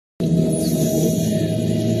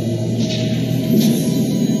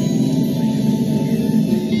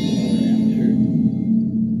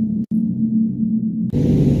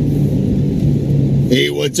Hey,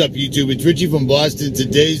 what's up, YouTube? It's Richie from Boston.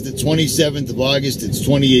 Today's the 27th of August. It's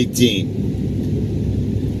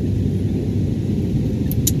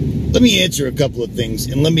 2018. Let me answer a couple of things,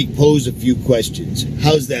 and let me pose a few questions.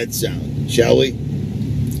 How's that sound, shall we?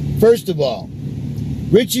 First of all,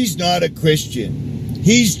 Richie's not a Christian.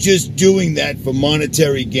 He's just doing that for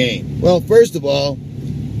monetary gain. Well, first of all,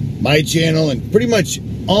 my channel and pretty much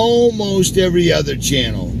almost every other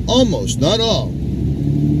channel, almost, not all,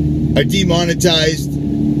 are demonetized.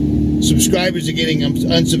 Subscribers are getting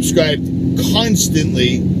unsubscribed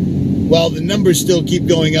constantly while the numbers still keep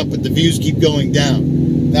going up but the views keep going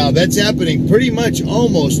down. Now that's happening pretty much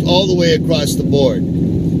almost all the way across the board.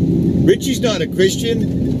 Richie's not a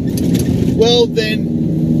Christian? Well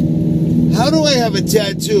then, how do I have a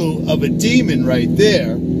tattoo of a demon right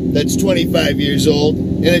there that's 25 years old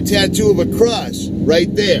and a tattoo of a cross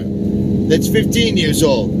right there that's 15 years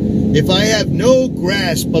old if I have no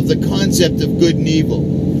grasp of the concept of good and evil?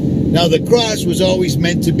 Now, the cross was always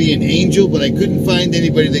meant to be an angel, but I couldn't find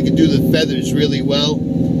anybody that could do the feathers really well,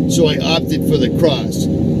 so I opted for the cross.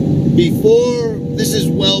 This is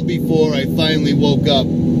well before I finally woke up.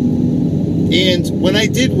 And when I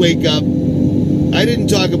did wake up, I didn't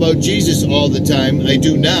talk about Jesus all the time. I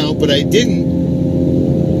do now, but I didn't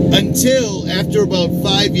until after about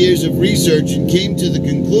 5 years of research and came to the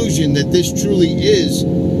conclusion that this truly is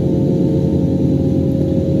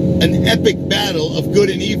an epic battle of good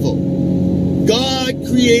and evil. God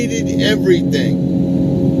created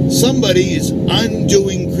everything. Somebody is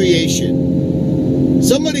undoing creation.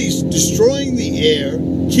 Somebody's destroying the air,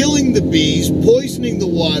 killing the bees, poisoning the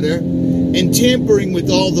water, and tampering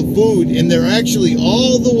with all the food. And they're actually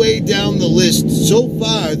all the way down the list so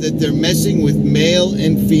far that they're messing with male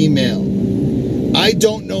and female. I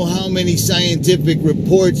don't know how many scientific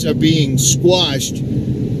reports are being squashed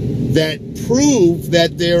that prove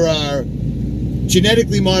that there are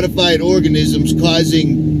genetically modified organisms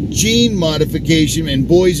causing gene modification in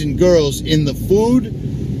boys and girls in the food,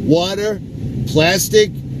 water, plastic,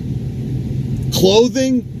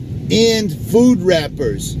 clothing, and food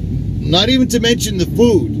wrappers. Not even to mention the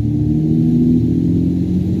food.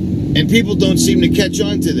 And people don't seem to catch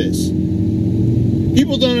on to this.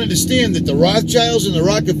 People don't understand that the Rothschilds and the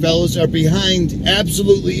Rockefellers are behind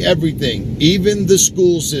absolutely everything, even the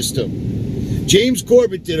school system. James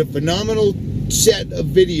Corbett did a phenomenal set of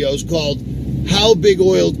videos called How Big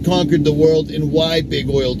Oil Conquered the World and Why Big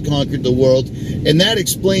Oil Conquered the World, and that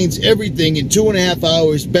explains everything in 2.5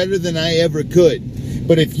 hours better than I ever could.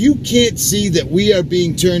 But if you can't see that we are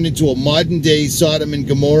being turned into a modern-day Sodom and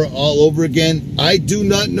Gomorrah all over again, I do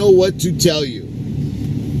not know what to tell you.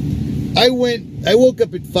 I woke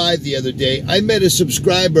up at 5 the other day. I met a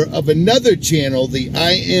subscriber of another channel, the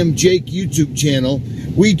I Am Jake YouTube channel.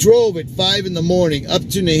 We drove at 5 in the morning up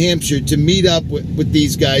to New Hampshire to meet up with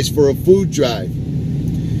these guys for a food drive.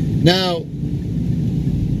 Now,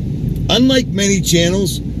 unlike many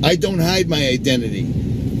channels, I don't hide my identity.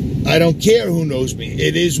 I don't care who knows me.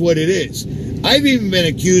 It is what it is. I've even been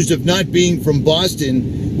accused of not being from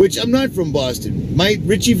Boston, which I'm not from Boston.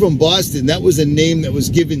 Richie from Boston, that was a name that was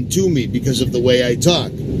given to me because of the way I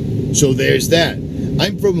talk. So there's that.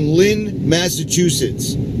 I'm from Lynn,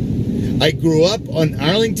 Massachusetts. I grew up on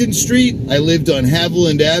Arlington Street. I lived on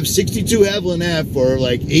Haviland Ave, 62 Haviland Ave for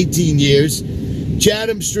like 18 years.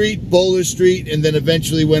 Chatham Street, Bowler Street, and then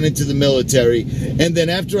eventually went into the military. And then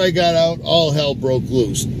after I got out, all hell broke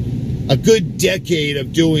loose. A good decade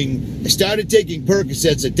of I started taking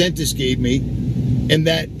Percocets a dentist gave me, and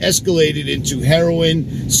that escalated into heroin,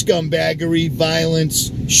 scumbaggery,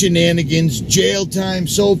 violence, shenanigans, jail time,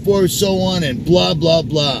 so forth, so on, and blah, blah,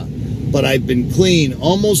 blah. But I've been clean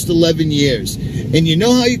almost 11 years. And you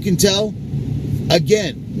know how you can tell?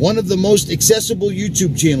 Again, one of the most accessible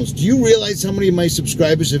YouTube channels. Do you realize how many of my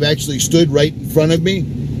subscribers have actually stood right in front of me?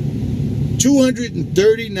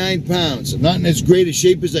 239 pounds. I'm not in as great a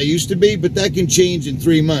shape as I used to be, but that can change in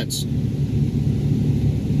 3 months.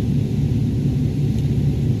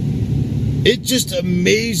 It just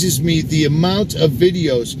amazes me the amount of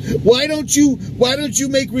videos. Why don't you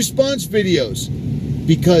make response videos?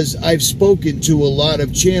 Because I've spoken to a lot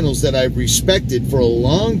of channels that I've respected for a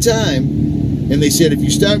long time, and they said if you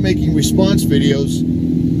start making response videos,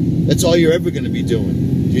 that's all you're ever going to be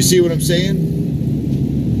doing. Do you see what I'm saying?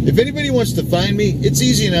 If anybody wants to find me, it's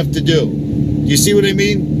easy enough to do. Do you see what I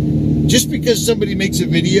mean? Just because somebody makes a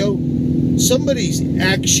video, someone's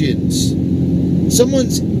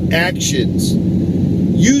actions,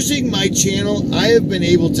 using my channel, I have been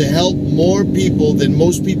able to help more people than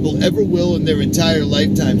most people ever will in their entire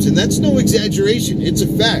lifetimes. And that's no exaggeration. It's a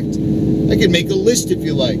fact. I can make a list if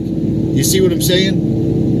you like. You see what I'm saying?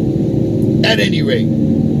 At any rate,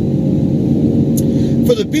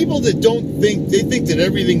 for the people that don't think, they think that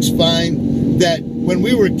everything's fine, that when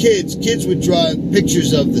we were kids would draw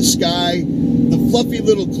pictures of the sky, the fluffy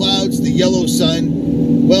little clouds, the yellow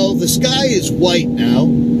sun. Well, the sky is white now,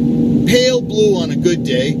 pale blue on a good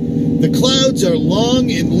day. The clouds are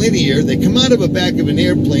long and linear. They come out of the back of an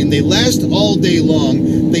airplane. They last all day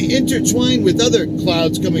long. They intertwine with other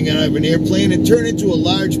clouds coming out of an airplane and turn into a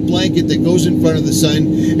large blanket that goes in front of the sun.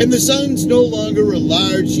 And the sun's no longer a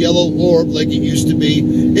large yellow orb like it used to be.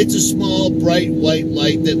 It's a small, bright, white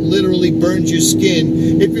light that literally burns your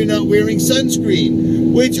skin if you're not wearing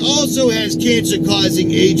sunscreen, which also has cancer-causing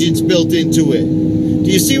agents built into it. Do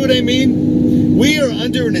you see what I mean? We are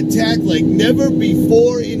under an attack like never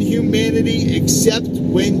before in humanity, except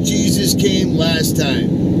when Jesus came last time.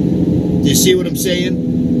 Do you see what I'm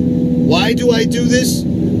saying? Why do I do this?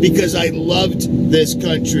 Because I loved this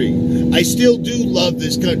country. I still do love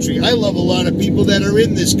this country. I love a lot of people that are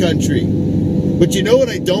in this country. But you know what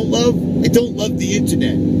I don't love? I don't love the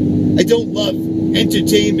internet. I don't love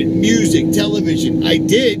entertainment, music, television. I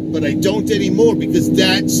did, but I don't anymore because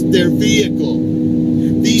that's their vehicle.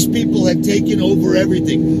 These people have taken over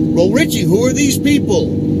everything. Well, Richie, who are these people?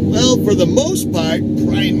 Well, for the most part,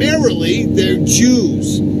 primarily, they're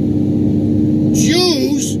Jews.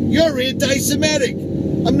 Jews? You're anti-Semitic.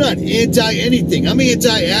 I'm not anti-anything. I'm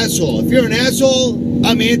anti-asshole. If you're an asshole,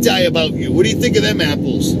 I'm anti about you. What do you think of them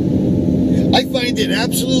apples? I find it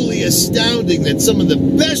absolutely astounding that some of the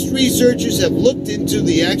best researchers have looked into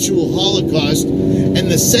the actual Holocaust,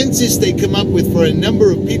 and the census they come up with for a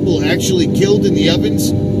number of people actually killed in the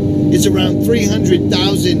ovens is around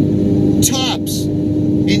 300,000 tops.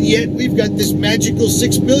 And yet we've got this magical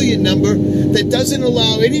 6 million number that doesn't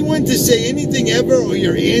allow anyone to say anything ever, or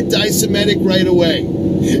you're anti-Semitic right away.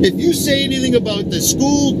 If you say anything about the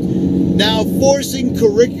school now forcing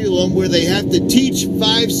curriculum where they have to teach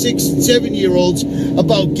 5, 6, and 7-year-olds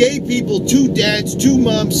about gay people, 2 dads, 2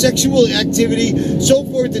 moms, sexual activity, so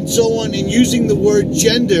forth and so on, and using the word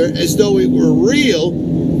gender as though it were real,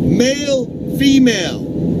 male, female,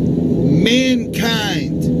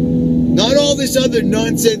 mankind, not all this other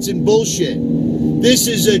nonsense and bullshit. This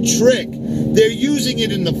is a trick. They're using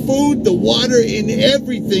it in the food, the water, in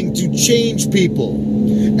everything to change people.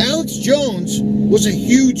 Alex Jones was a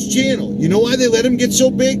huge channel. You know why they let him get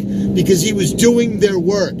so big? Because he was doing their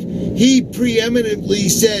work. He preeminently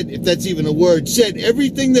said, if that's even a word, said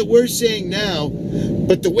everything that we're saying now,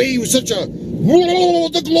 but the way he was such a, whoa,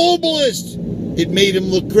 the globalist, it made him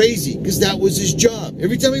look crazy, because that was his job.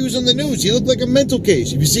 Every time he was on the news, he looked like a mental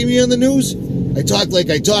case. If you see me on the news, I talk like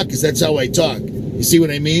I talk, because that's how I talk. You see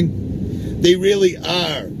what I mean? They really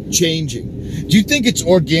are changing. Do you think it's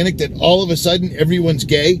organic that all of a sudden everyone's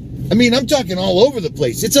gay? I mean, I'm talking all over the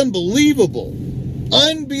place. It's unbelievable.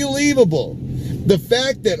 Unbelievable. The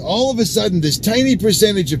fact that all of a sudden this tiny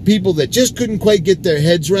percentage of people that just couldn't quite get their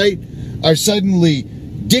heads right are suddenly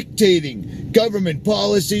dictating government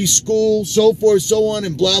policy, school, so forth, so on,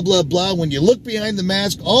 and blah, blah, blah. When you look behind the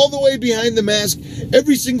mask, all the way behind the mask,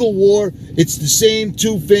 every single war, it's the same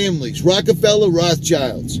 2 families, Rockefeller,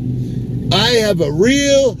 Rothschilds. I have a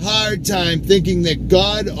real hard time thinking that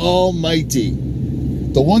God Almighty,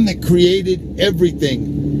 the one that created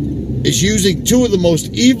everything, is using 2 of the most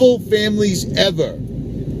evil families ever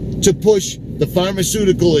to push the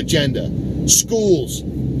pharmaceutical agenda, schools,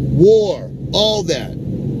 war, all that.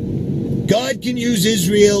 God can use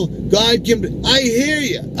Israel. God can... I hear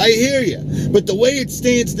you. But the way it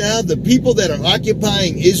stands now, the people that are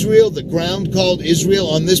occupying Israel, the ground called Israel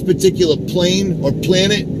on this particular plane or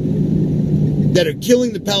planet, that are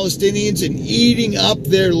killing the Palestinians and eating up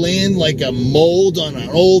their land like a mold on an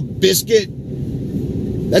old biscuit,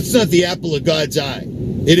 that's not the apple of God's eye.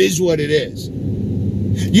 It is what it is.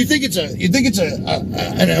 You think it's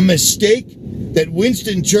a mistake that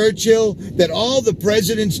Winston Churchill, that all the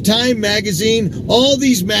presidents, Time magazine, all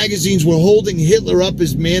these magazines were holding Hitler up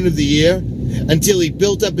as man of the year until he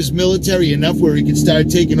built up his military enough where he could start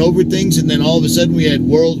taking over things, and then all of a sudden we had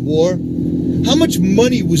World War? How much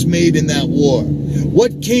money was made in that war?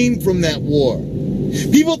 What came from that war?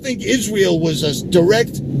 People think Israel was a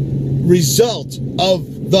direct result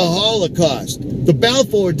of the Holocaust. The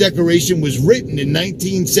Balfour Declaration was written in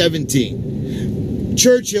 1917.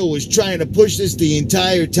 Churchill was trying to push this the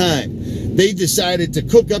entire time. They decided to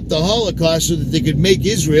cook up the Holocaust so that they could make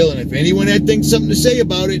Israel, and if anyone had something to say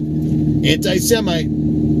about it, anti-Semite.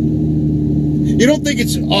 You don't think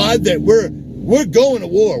it's odd that we're going to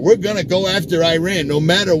war. We're going to go after Iran no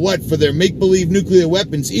matter what for their make-believe nuclear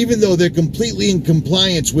weapons, even though they're completely in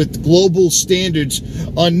compliance with global standards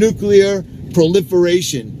on nuclear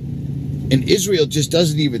proliferation. And Israel just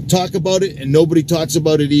doesn't even talk about it, and nobody talks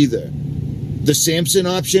about it either. The Samson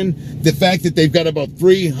option, the fact that they've got about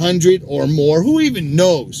 300 or more, who even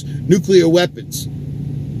knows, nuclear weapons.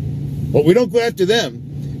 But we don't go after them.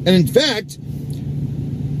 And in fact,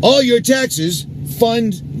 all your taxes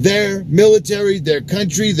fund their military, their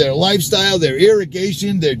country, their lifestyle, their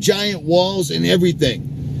irrigation, their giant walls, and everything.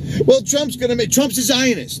 Well, Trump's a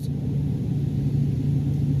Zionist.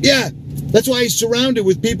 Yeah, that's why he's surrounded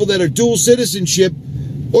with people that are dual citizenship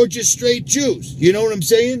or just straight Jews. You know what I'm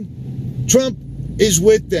saying? Trump is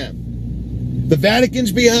with them. The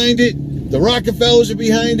Vatican's behind it. The Rockefellers are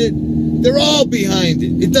behind it. They're all behind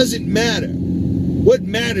it. It doesn't matter. What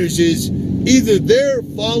matters is either they're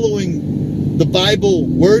following the Bible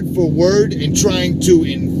word for word and trying to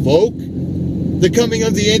invoke the coming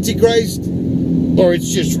of the Antichrist, or it's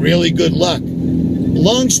just really good luck.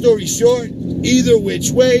 Long story short, either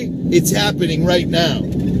which way, it's happening right now.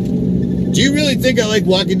 Do you really think I like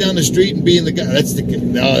walking down the street and being the guy?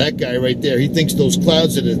 That guy right there. He thinks those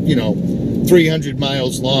clouds that are, 300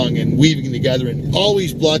 miles long and weaving together and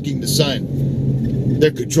always blocking the sun,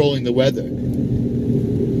 they're controlling the weather.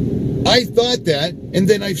 I thought that, and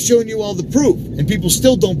then I've shown you all the proof, and people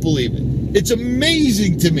still don't believe it. It's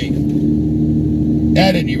amazing to me.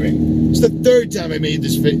 At any rate, it's the third time I made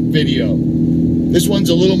this video. This one's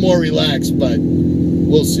a little more relaxed, but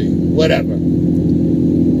we'll see. Whatever.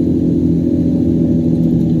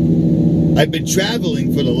 I've been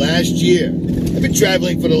traveling for the last year. I've been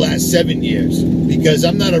traveling for the last 7 years because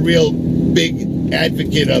I'm not a real big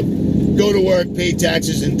advocate of go to work, pay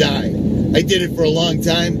taxes, and die. I did it for a long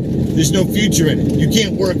time. There's no future in it. You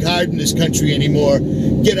can't work hard in this country anymore.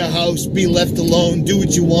 Get a house, be left alone, do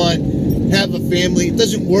what you want, have a family. It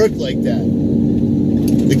doesn't work like that.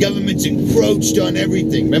 The government's encroached on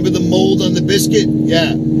everything. Remember the mold on the biscuit?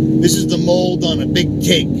 Yeah, this is the mold on a big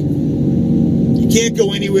cake. You can't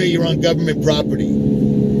go anywhere you're on government property.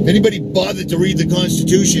 If anybody bothered to read the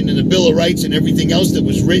Constitution and the Bill of Rights and everything else that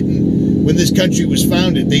was written when this country was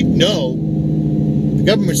founded, they'd know the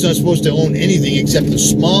government's not supposed to own anything except the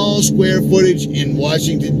small square footage in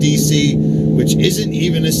Washington, D.C., which isn't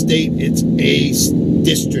even a state, it's a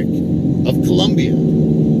district of Columbia.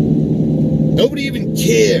 Nobody even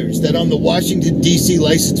cares that on the Washington, D.C.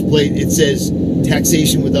 license plate it says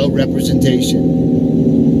taxation without representation.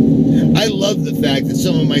 I love the fact that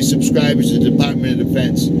some of my subscribers are the Department of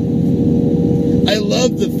Defense. I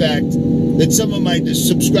love the fact that some of my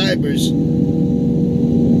subscribers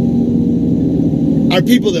are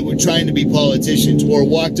people that were trying to be politicians or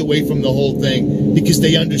walked away from the whole thing because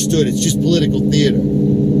they understood it's just political theater.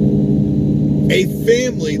 A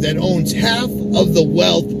family that owns half of the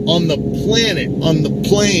wealth on the planet, on the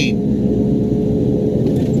plane,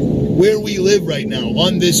 where we live right now,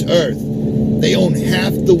 on this earth, they own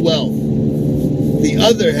half the wealth. The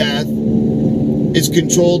other half is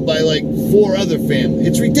controlled by like 4 other families.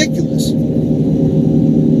 It's ridiculous.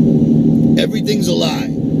 Everything's a lie.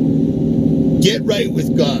 Get right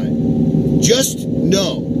with God. Just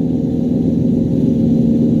know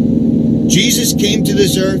Jesus came to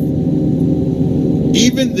this earth.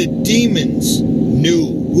 Even the demons knew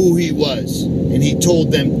who he was, and he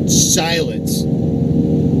told them silence.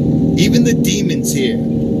 Even the demons here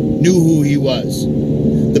knew who he was.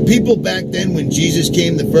 The people back then when Jesus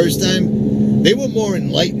came the first time, they were more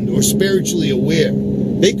enlightened or spiritually aware.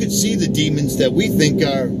 They could see the demons that we think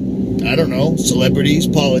are, I don't know, celebrities,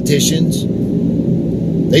 politicians.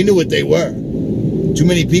 They knew what they were. Too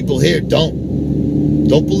many people here don't.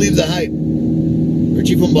 Don't believe the hype.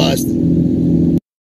 Richie from Boston.